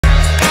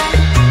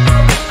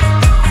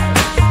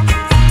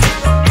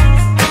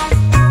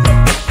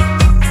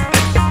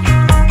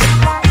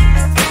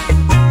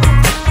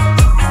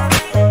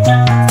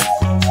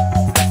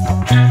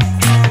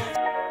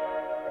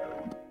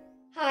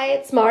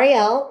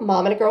channel,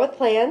 Mom and a Girl with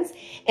Plans.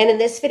 And in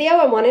this video,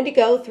 I wanted to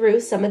go through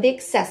some of the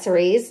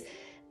accessories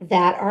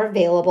that are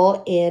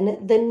available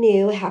in the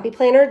new Happy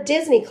Planner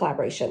Disney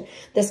collaboration.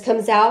 This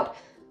comes out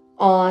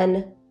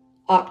on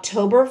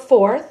October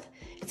 4th.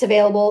 It's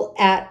available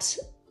at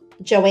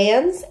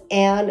Joann's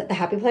and the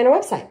Happy Planner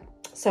website.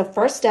 So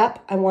first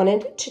up, I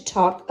wanted to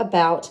talk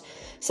about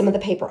some of the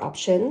paper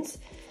options.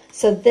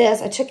 So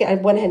this, I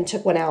went ahead and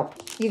took one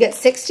out. You get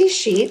 60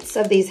 sheets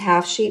of these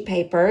half sheet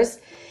papers.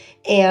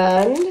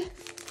 And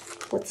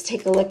let's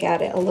take a look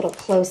at it a little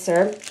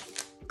closer.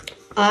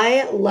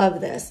 I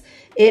love this.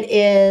 It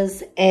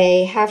is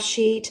a half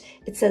sheet.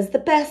 It says the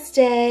best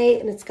day,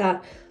 and it's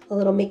got a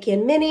little Mickey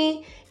and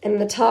Minnie. And on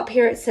the top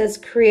here, it says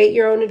create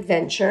your own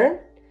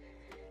adventure.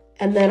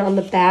 And then on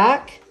the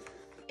back,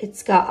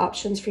 it's got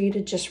options for you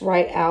to just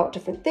write out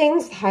different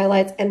things,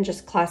 highlights, and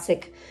just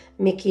classic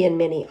Mickey and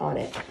Minnie on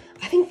it.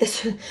 I think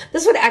this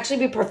would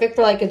actually be perfect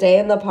for like a day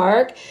in the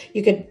park.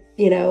 You could,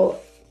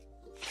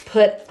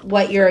 put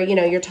what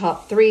your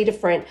top 3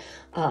 different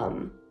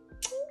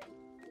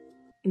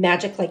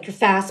magic, like your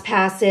fast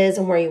passes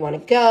and where you want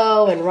to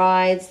go and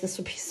rides. This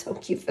would be so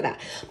cute for that.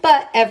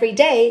 But every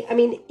day, I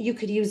mean, you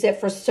could use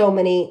it for so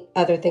many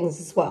other things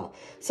as well.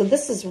 So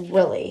this is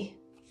really,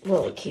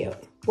 really cute.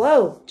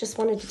 Whoa, just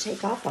wanted to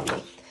take off on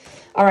me.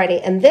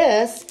 Alrighty, and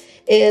this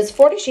is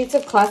 40 sheets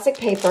of classic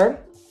paper.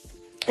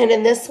 And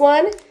in this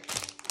one,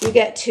 you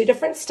get 2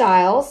 different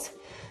styles.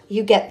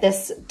 You get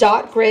this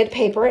dot grid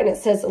paper, and it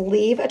says,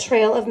 leave a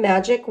trail of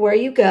magic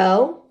wherever you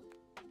go,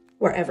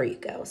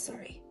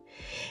 sorry.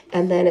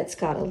 And then it's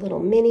got a little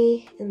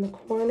Minnie in the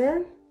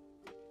corner.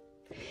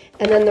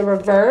 And then the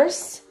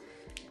reverse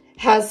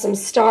has some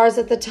stars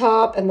at the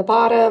top and the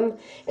bottom,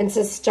 and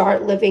says,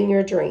 start living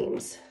your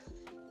dreams.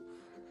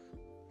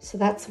 So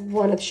that's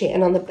one of the sheet.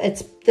 And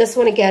this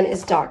one again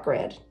is dot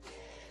grid.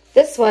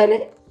 This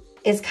one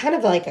is kind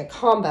of like a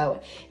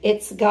combo.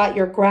 It's got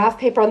your graph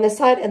paper on this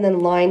side and then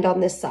lined on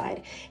this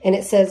side. And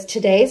it says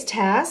today's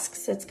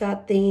tasks. It's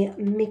got the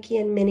Mickey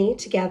and Minnie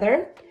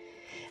together.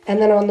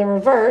 And then on the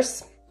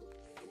reverse,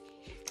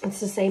 it's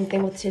the same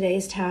thing with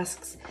today's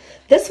tasks.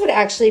 This would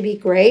actually be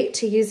great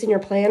to use in your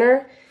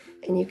planner.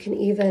 And you can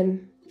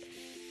even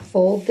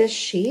fold this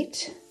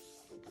sheet.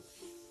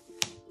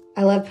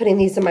 I love putting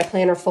these in my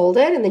planner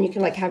folded, and then you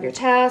can like have your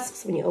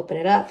tasks when you open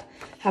it up,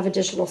 have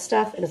additional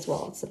stuff, and as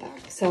well as the back.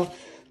 So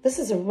this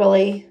is a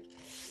really,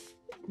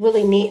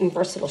 really neat and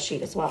versatile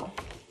sheet as well.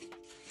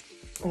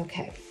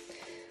 Okay,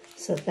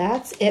 so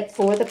that's it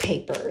for the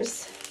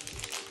papers.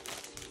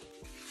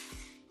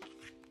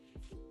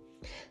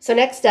 So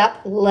next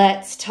up,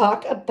 let's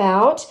talk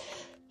about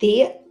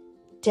the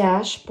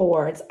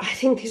dashboards. I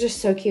think these are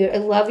so cute. I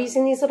love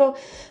using these little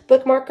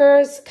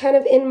bookmarkers kind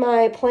of in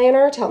my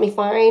planner to help me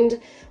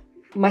find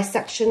my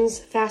sections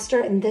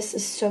faster. And this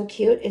is so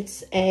cute.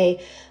 It's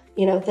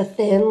the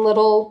thin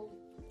little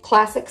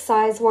classic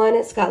size one.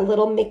 It's got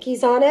little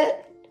Mickeys on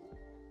it.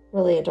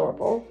 Really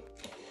adorable.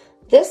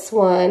 This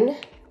one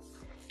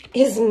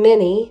is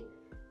Minnie.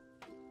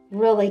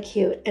 Really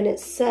cute. And it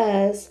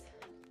says,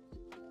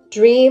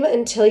 dream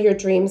until your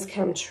dreams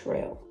come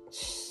true.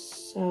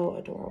 So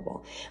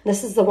adorable. And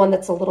this is the one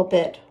that's a little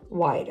bit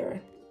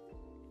wider.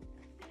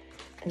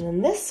 And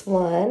then this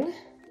one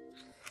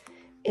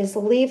is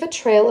leave a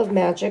trail of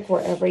magic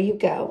wherever you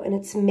go. And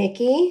it's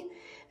Mickey.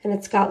 And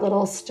it's got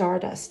little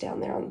stardust down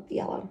there on the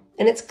yellow.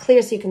 And it's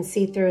clear so you can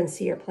see through and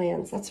see your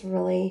plans.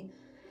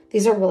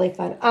 These are really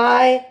fun.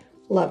 I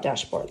love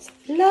dashboards.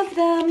 Love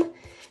them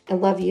and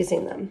love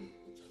using them.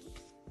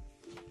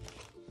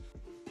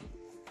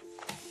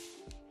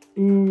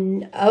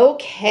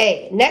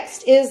 Okay,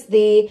 next is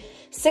the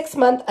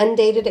 6-month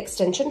undated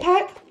extension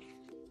pack.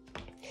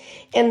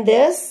 And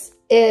this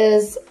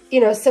is,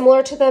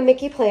 similar to the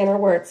Mickey Planner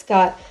where it's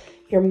got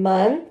your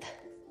month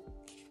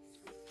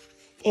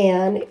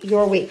and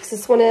your weeks.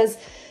 This one is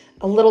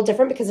a little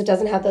different because it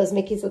doesn't have those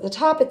Mickeys at the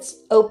top. It's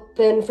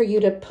open for you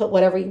to put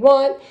whatever you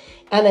want,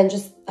 and then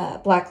just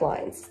black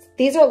lines.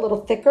 These are a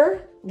little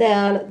thicker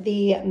than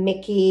the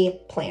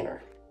Mickey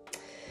Planner.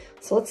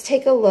 So let's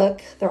take a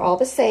look. They're all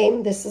the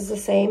same. This is the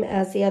same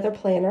as the other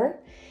planner.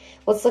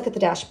 Let's look at the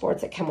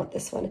dashboards that come with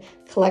this one.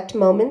 Collect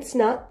moments,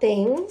 not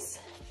things.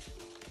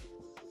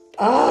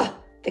 Ah,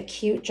 the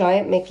cute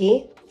giant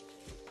Mickey.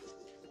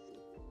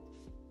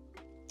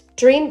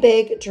 Dream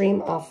big,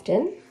 dream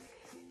often.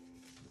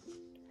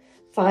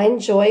 Find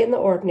joy in the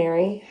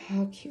ordinary.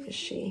 How cute is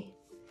she?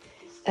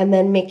 And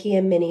then Mickey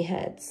and Minnie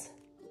heads.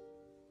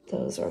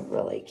 Those are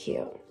really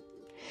cute.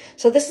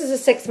 So this is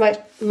a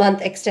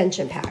 6-month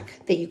extension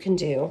pack that you can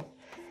do.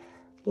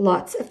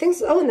 Lots of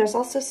things. Oh, and there's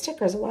also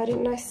stickers. Why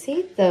didn't I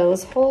see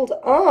those? Hold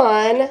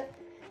on.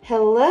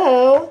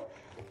 Hello.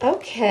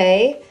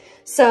 Okay.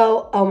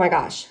 So, oh my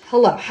gosh.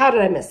 Hello. How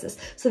did I miss this?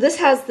 So this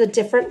has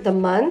the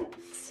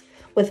months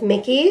with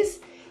Mickeys.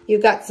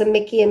 You've got some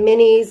Mickey and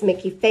Minnies,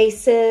 Mickey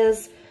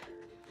faces,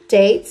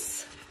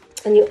 dates.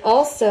 And you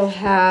also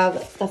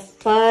have the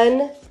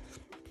fun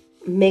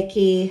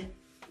Mickey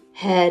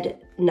head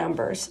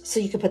numbers. So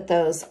you could put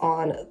those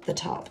on the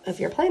top of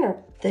your planner.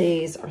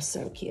 These are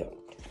so cute.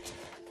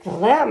 Well,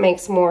 that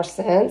makes more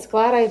sense.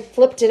 Glad I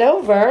flipped it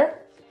over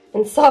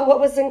and saw what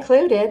was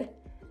included.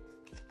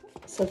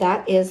 So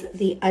that is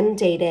the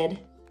undated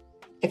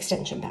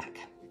extension pack.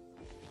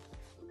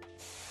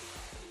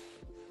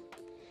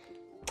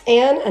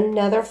 And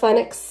another fun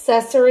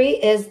accessory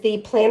is the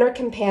planner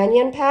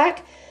companion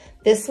pack.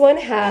 This one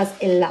has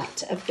a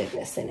lot of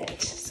goodness in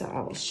it. So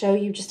I will show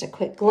you just a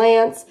quick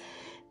glance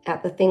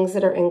at the things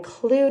that are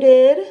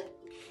included.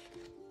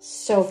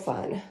 So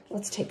fun.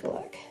 Let's take a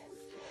look.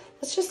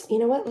 Let's just, you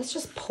know what? Let's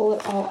just pull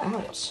it all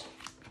out.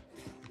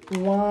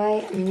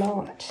 Why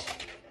not?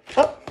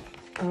 Oh,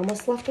 I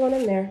almost left one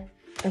in there.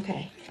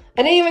 Okay.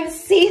 I didn't even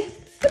see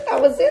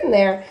that was in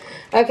there.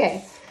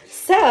 Okay.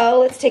 So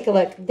let's take a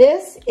look.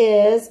 This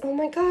is, oh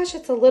my gosh,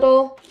 it's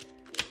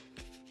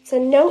a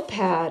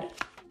notepad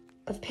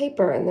of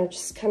paper, and they're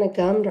just kind of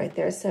gummed right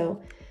there,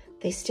 so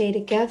they stay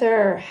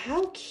together.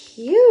 How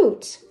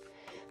cute.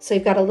 So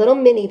you've got a little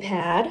mini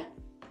pad.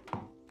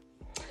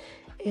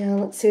 And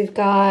let's see, we've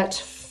got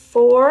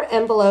 4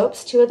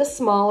 envelopes, 2 of the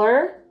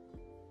smaller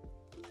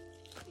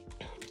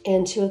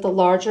and 2 of the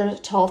larger,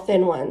 tall,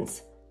 thin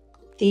ones.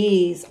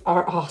 These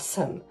are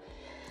awesome.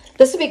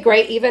 This would be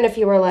great even if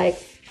you were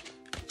like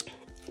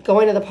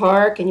going to the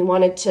park and you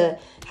wanted to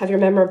have your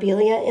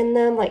memorabilia in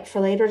them, like for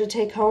later to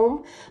take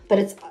home. But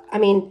it's, I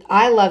mean,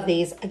 I love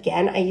these.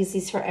 Again, I use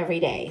these for every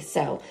day.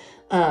 So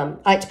I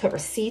like to put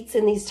receipts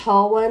in these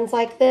tall ones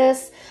like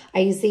this. I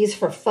use these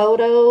for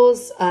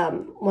photos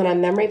when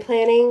I'm memory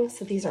planning.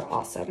 So these are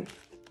awesome.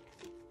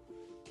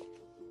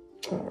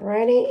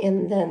 Alrighty,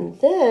 and then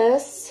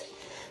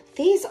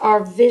these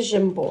are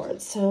vision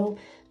boards. So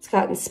it's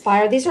got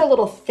inspired. These are a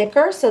little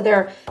thicker, so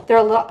they're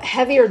a lot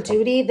heavier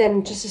duty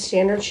than just a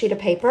standard sheet of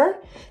paper.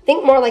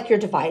 Think more like your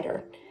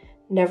divider.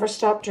 Never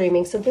stop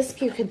dreaming. So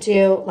this you could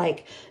do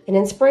like an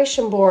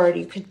inspiration board.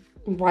 You could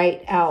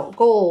write out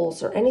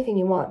goals or anything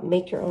you want.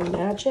 Make your own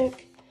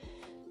magic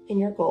in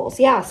your goals.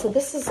 Yeah, so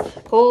this is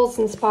goals,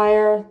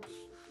 inspire.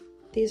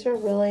 These are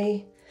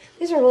really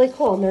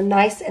cool, and they're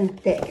nice and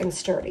thick and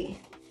sturdy.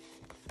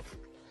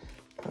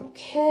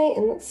 Okay,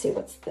 and let's see,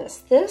 what's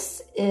this?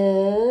 This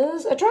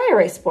is a dry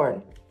erase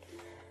board.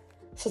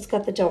 So it's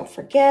got the don't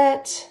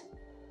forget,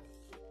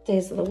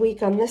 days of the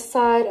week on this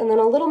side, and then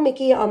a little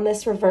Mickey on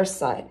this reverse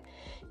side.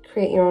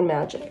 Create your own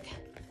magic.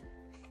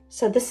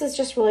 So this is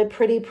just really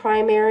pretty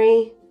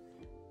primary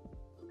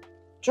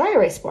dry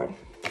erase board.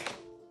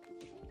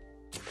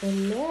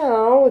 And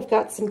now we've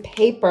got some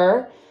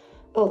paper.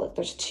 Oh, look,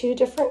 there's 2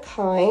 different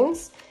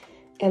kinds,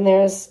 and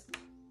there's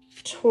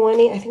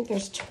 20, I think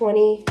there's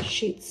 20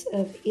 sheets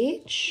of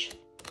each.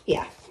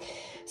 Yeah.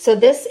 So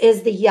this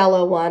is the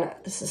yellow one.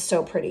 This is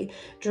so pretty.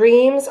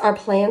 Dreams are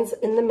plans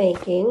in the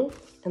making.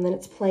 And then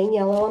it's plain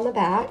yellow on the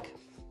back.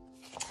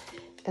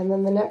 And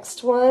then the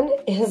next one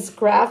is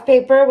graph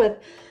paper with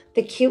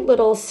the cute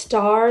little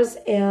stars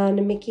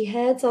and Mickey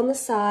heads on the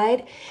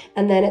side.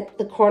 And then at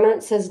the corner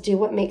it says, do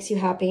what makes you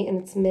happy.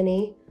 And it's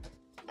mini.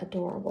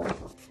 Adorable.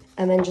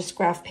 And then just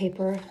graph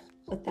paper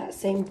with that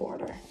same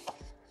border.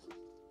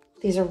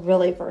 These are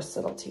really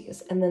versatile to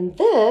use. And then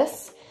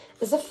this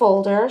is a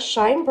folder,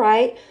 Shine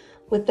Bright,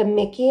 with the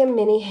Mickey and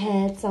Minnie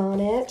heads on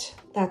it.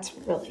 That's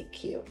really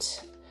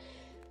cute.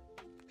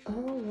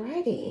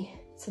 Alrighty.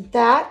 So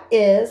that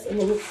is, and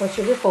then of course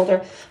you have your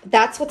folder.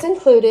 That's what's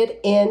included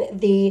in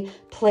the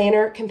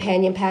Planner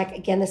Companion Pack.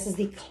 Again, this is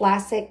the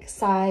classic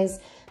size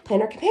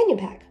Planner Companion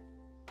Pack.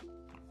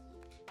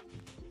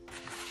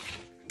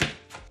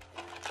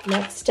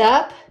 Next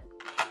up,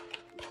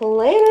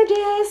 planner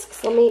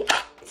discs. Let me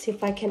see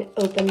if I can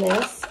open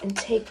this and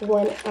take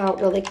one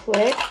out really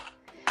quick.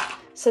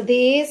 So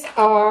these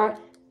are,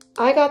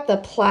 I got the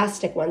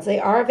plastic ones. They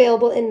are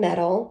available in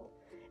metal.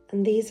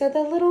 And these are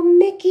the little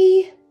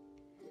Mickey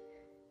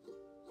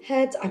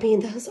heads. I mean,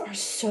 those are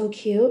so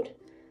cute.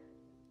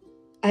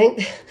 I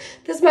think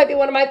this might be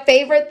one of my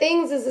favorite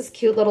things is this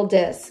cute little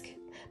disc.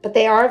 But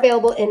they are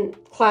available in,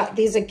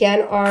 these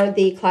again are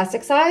the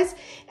classic size.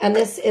 And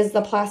this is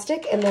the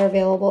plastic, and they're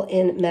available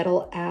in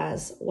metal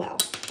as well.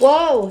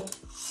 Whoa!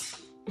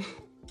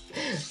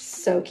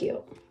 So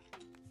cute.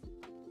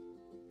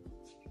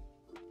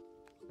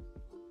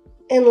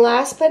 And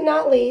last but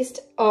not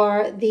least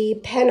are the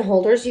pen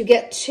holders. You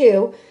get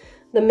 2,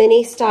 the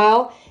mini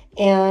style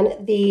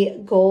and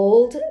the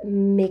gold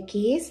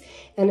Mickeys.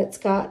 And it's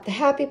got the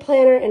Happy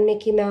Planner and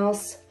Mickey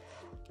Mouse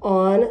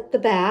on the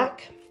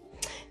back.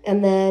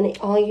 And then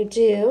all you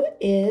do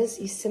is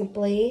you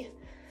simply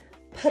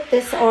put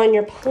this on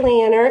your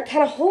planner. It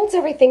kind of holds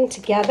everything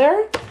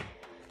together,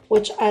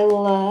 which I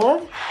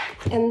love.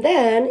 And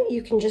then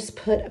you can just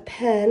put a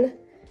pen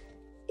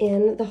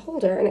in the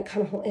holder, and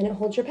it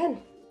holds your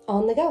pen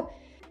on the go.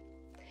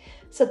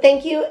 So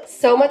thank you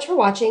so much for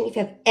watching. If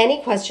you have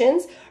any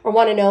questions or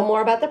want to know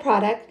more about the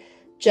product,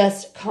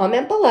 just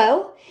comment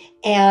below.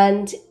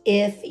 And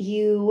if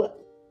you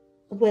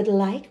would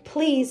like,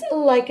 please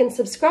like and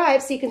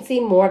subscribe so you can see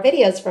more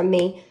videos from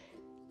me.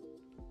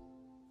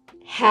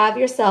 Have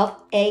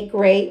yourself a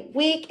great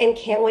week, and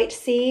can't wait to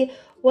see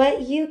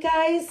what you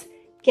guys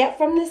get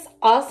from this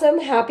awesome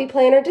Happy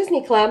Planner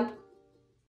Disney Club.